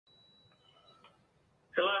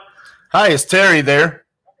Hello? Hi, is Terry there?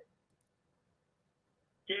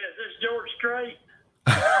 Yeah, is this George Strait?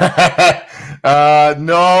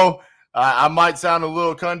 No, I might sound a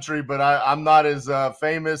little country, but I'm not as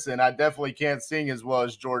famous, and I definitely can't sing as well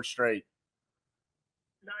as George Strait.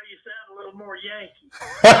 No, you sound a little more Yankee.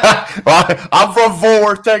 Well, I'm from Fort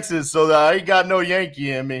Worth, Texas, so I ain't got no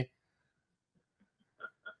Yankee in me.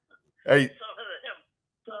 Hey,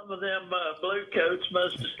 Some of them blue coats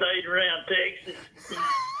must have stayed around Texas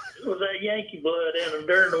with that Yankee blood in them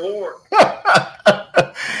during the war.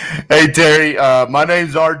 Hey Terry, my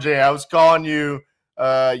name's RJ. I was calling you.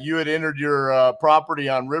 You had entered your property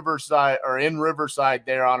on Riverside or in Riverside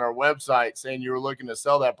there on our website, saying you were looking to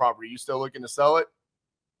sell that property. You still looking to sell it?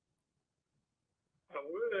 I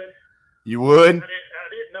would. You would? I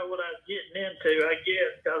didn't know what I was getting into, I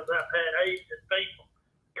guess, because I've had agent people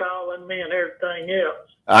calling me and everything else.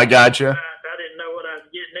 I gotcha. I didn't know what I was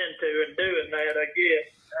getting into and doing that, I guess.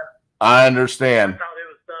 I understand. I thought it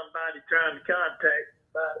was somebody trying to contact me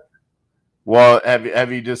about it. Well,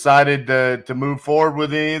 have you decided to move forward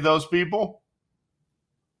with any of those people?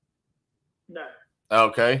 No.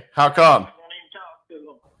 Okay. How come? I won't even talk to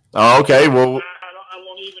them. Oh, okay. Well, I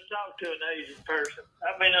won't even talk to an Asian person.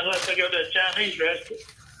 I mean, unless I go to a Chinese restaurant.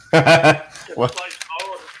 well,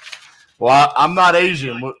 well, I'm not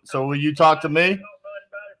Asian, so will you talk to me?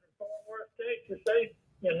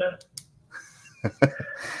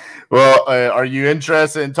 Well, are you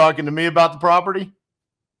interested in talking to me about the property?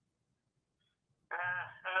 I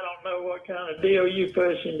don't know what kind of deal you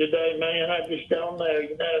pushing today, man. I just don't know,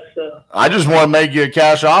 so. I just want to make you a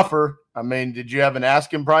cash offer. I mean, did you have an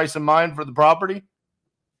asking price in mind for the property?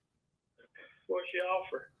 What's your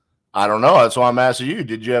offer? I don't know. That's why I'm asking you.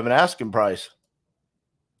 Did you have an asking price?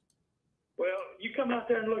 Well, you come out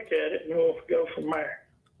there and look at it, and we'll go from there.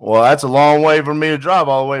 Well, that's a long way for me to drive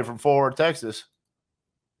all the way from Fort Worth, Texas.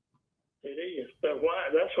 It is. But why?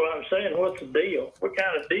 That's what I'm saying. What's the deal? What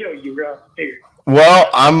kind of deal you got here? Well,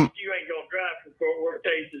 you ain't gonna drive from Fort Worth,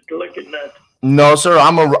 Texas to look at nothing. No, sir.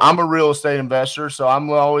 I'm a real estate investor, so I'm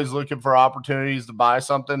always looking for opportunities to buy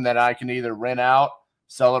something that I can either rent out,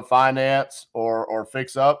 sell it finance, or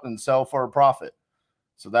fix up and sell for a profit.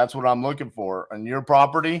 So that's what I'm looking for. And your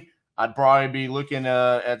property, I'd probably be looking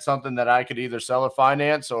at something that I could either sell it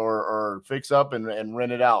finance or fix up and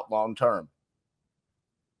rent it out long term.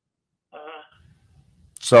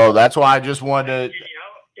 So that's why I just wanted to. Can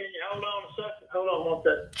you hold on a second? Hold on one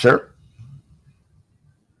second. Sure.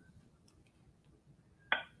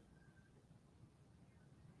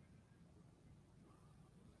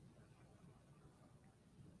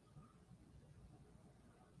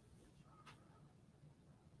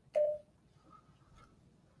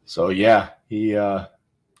 So yeah, he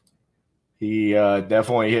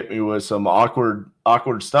definitely hit me with some awkward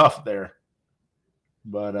stuff there,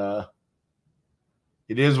 but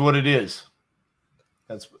it is what it is.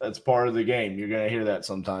 That's part of the game. You're gonna hear that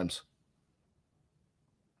sometimes.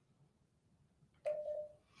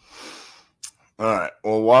 All right.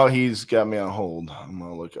 Well, while he's got me on hold, I'm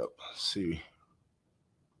gonna look up, see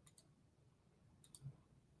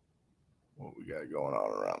what we got going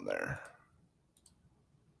on around there.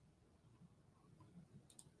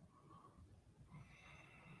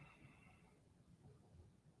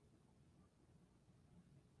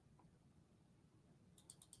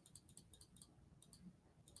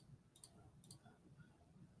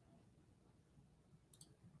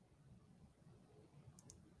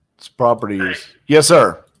 This property is yes,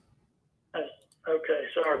 sir. Okay,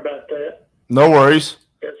 sorry about that. No worries.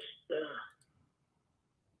 It's,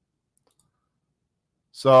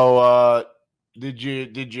 So did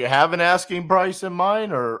you have an asking price in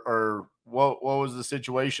mind, or what was the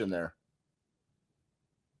situation there?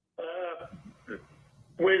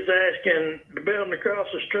 We was asking the building across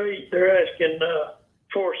the street. They're asking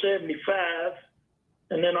 $475,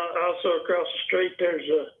 and then also across the street there's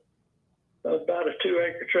about a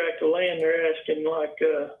 2-acre tract of land. They're asking like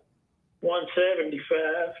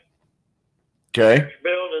 $175. Okay. There's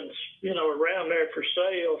buildings, around there for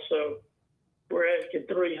sale, so we're asking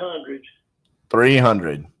 $300.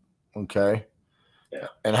 300. Okay. Yeah.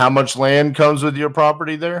 And how much land comes with your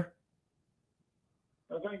property there?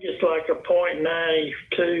 I think it's like a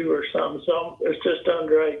 .92 or something. So it's just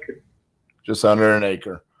under an acre. Just under an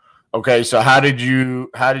acre. Okay. So how did you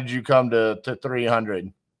come to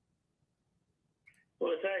 300?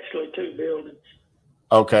 Well, it's actually 2 buildings.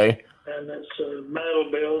 Okay. And it's a metal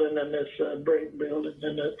building and it's a brick building,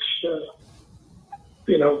 and it's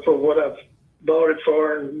for what I've bought it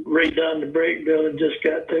for and redone the brick building. Just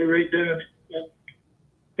got through redoing it. And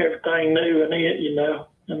everything new in it,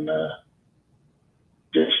 and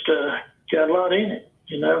just got a lot in it.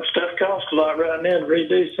 You know, stuff costs a lot right now to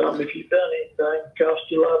redo something. If you've done anything, it costs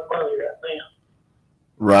you a lot of money right now.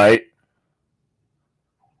 Right.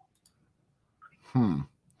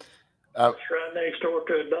 It's right next door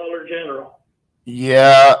to a Dollar General.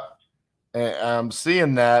 Yeah, I'm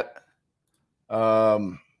seeing that.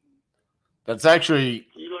 That's actually.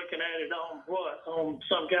 You looking at it on what? On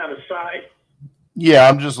some kind of site? Yeah,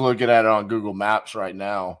 I'm just looking at it on Google Maps right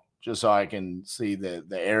now, just so I can see the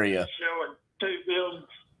area. It's showing two buildings.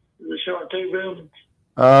 Is it showing two buildings?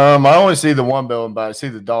 I only see the one building, but I see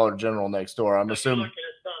the Dollar General next door. I'm assuming. You're looking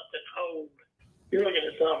at something old. You're looking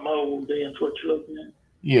at something old, then, is what you're looking at.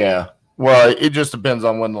 Yeah. Well, it just depends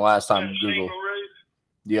on when the last time you Google. Shingle roof?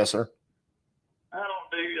 Yes, sir.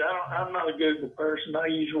 I'm not a Google person. I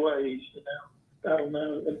use Waze, you know. I don't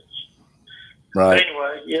know. Right.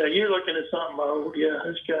 Anyway, yeah, you're looking at something old. Yeah,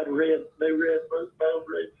 it's got a red roof, old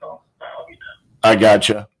red phone. You know. I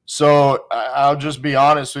gotcha. So I'll just be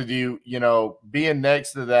honest with you. You know, being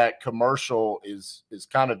next to that commercial is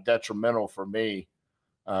kind of detrimental for me.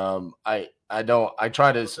 I don't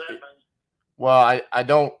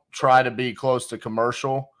try to be close to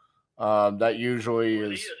commercial. That usually is.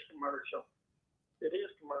 It is commercial. It is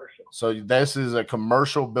commercial. So this is a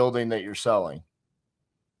commercial building that you're selling.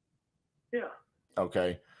 Yeah.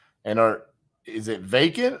 Okay. And is it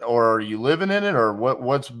vacant, or are you living in it, or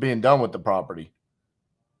what's being done with the property?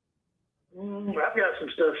 I've got some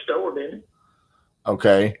stuff stored in it.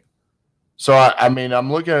 Okay. So I mean,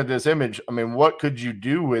 I'm looking at this image. I mean, what could you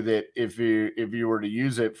do with it if you were to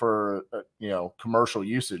use it for commercial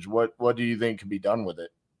usage? What do you think could be done with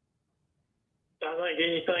it? I think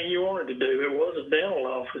anything you wanted to do. It was a dental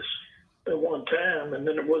office at one time, and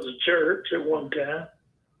then it was a church at one time.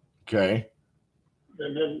 Okay.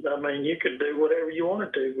 And then, I mean, you could do whatever you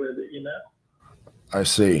want to do with it, you know. I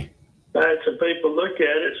see. I had some people look at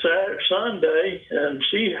it Saturday, Sunday, and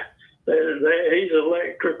he's an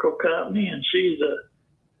electrical company, and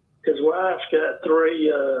his wife's got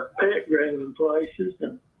 3 pet grooming places,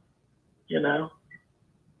 and, you know,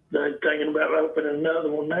 they're thinking about opening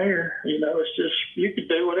another one there. You know, it's just, you could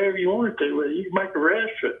do whatever you wanted to with it. You can make a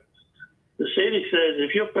restaurant. The city says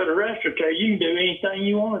if you'll put a restaurant there, you can do anything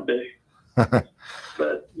you want to do.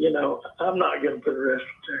 But, you know, I'm not going to put a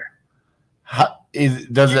restaurant there.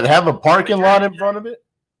 Does it have a parking lot in front of it?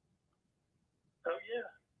 Oh,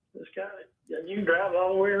 yeah. It's got it. And you can drive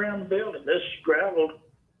all the way around the building. This is gravel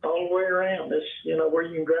all the way around. This, you know, where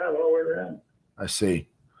you can drive all the way around. I see.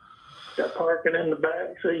 Got parking in the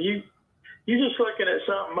back. So you're just looking at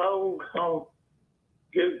something old on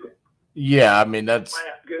Google. Yeah, I mean, that's.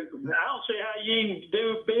 Google. I don't see how you even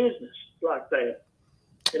do business like that.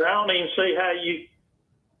 And I don't even see how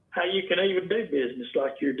you can even do business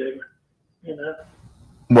like you're doing. You know.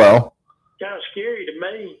 Well. Kind of scary to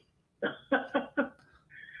me.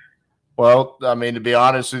 Well, I mean, to be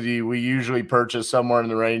honest with you, we usually purchase somewhere in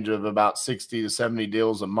the range of about 60 to 70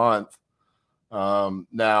 deals a month.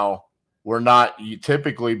 Now, we're not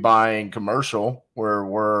typically buying commercial, where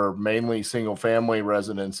we're mainly single family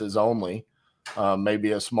residences only,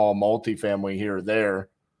 maybe a small multifamily here or there.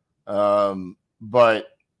 But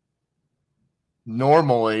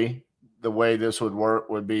normally the way this would work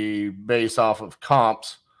would be based off of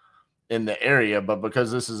comps in the area. But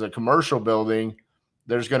because this is a commercial building,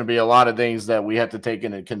 there's going to be a lot of things that we have to take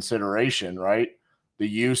into consideration, right? The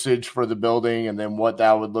usage for the building, and then what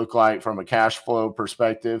that would look like from a cash flow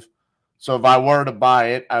perspective. So if I were to buy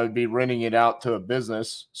it, I would be renting it out to a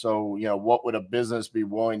business. So, you know, what would a business be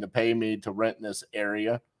willing to pay me to rent in this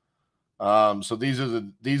area? So these are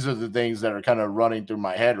the things that are kind of running through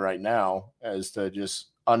my head right now, as to just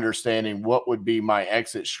understanding what would be my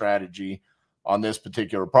exit strategy on this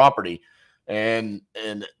particular property. And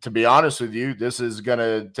to be honest with you, this is going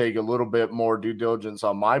to take a little bit more due diligence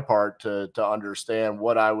on my part to understand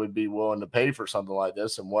what I would be willing to pay for something like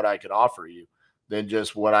this and what I could offer you, than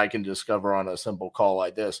just what I can discover on a simple call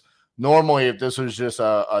like this. Normally, if this was just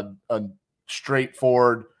a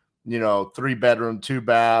straightforward, 3-bedroom,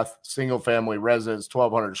 2-bath, single family residence,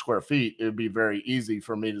 1,200 square feet, it would be very easy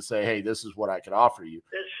for me to say, hey, this is what I could offer you.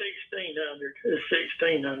 It's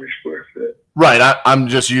 1,600 square foot. Right. I'm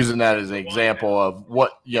just using that as an example of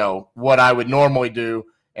what I would normally do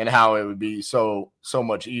and how it would be so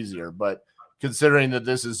much easier. But considering that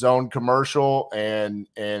this is zoned commercial and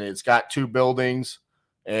it's got 2 buildings,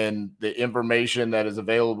 and the information that is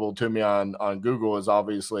available to me on Google is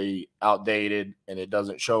obviously outdated and it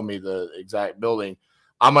doesn't show me the exact building,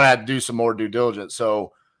 I'm going to have to do some more due diligence.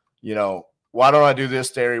 So, why don't I do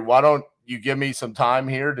this, Terry? Why don't you give me some time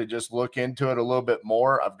here to just look into it a little bit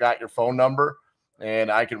more? I've got your phone number,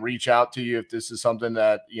 and I can reach out to you if this is something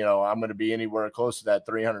that, you know, I'm going to be anywhere close to that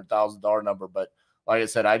 $300,000 number. But like I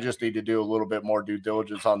said, I just need to do a little bit more due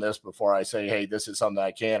diligence on this before I say, hey, this is something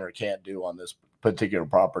I can or can't do on this particular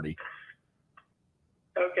property.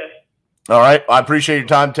 Okay. All right. I appreciate your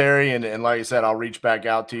time, Terry. And like I said, I'll reach back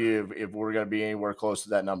out to you if we're going to be anywhere close to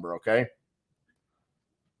that number. Okay.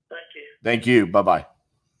 Thank you. Thank you. Bye-bye.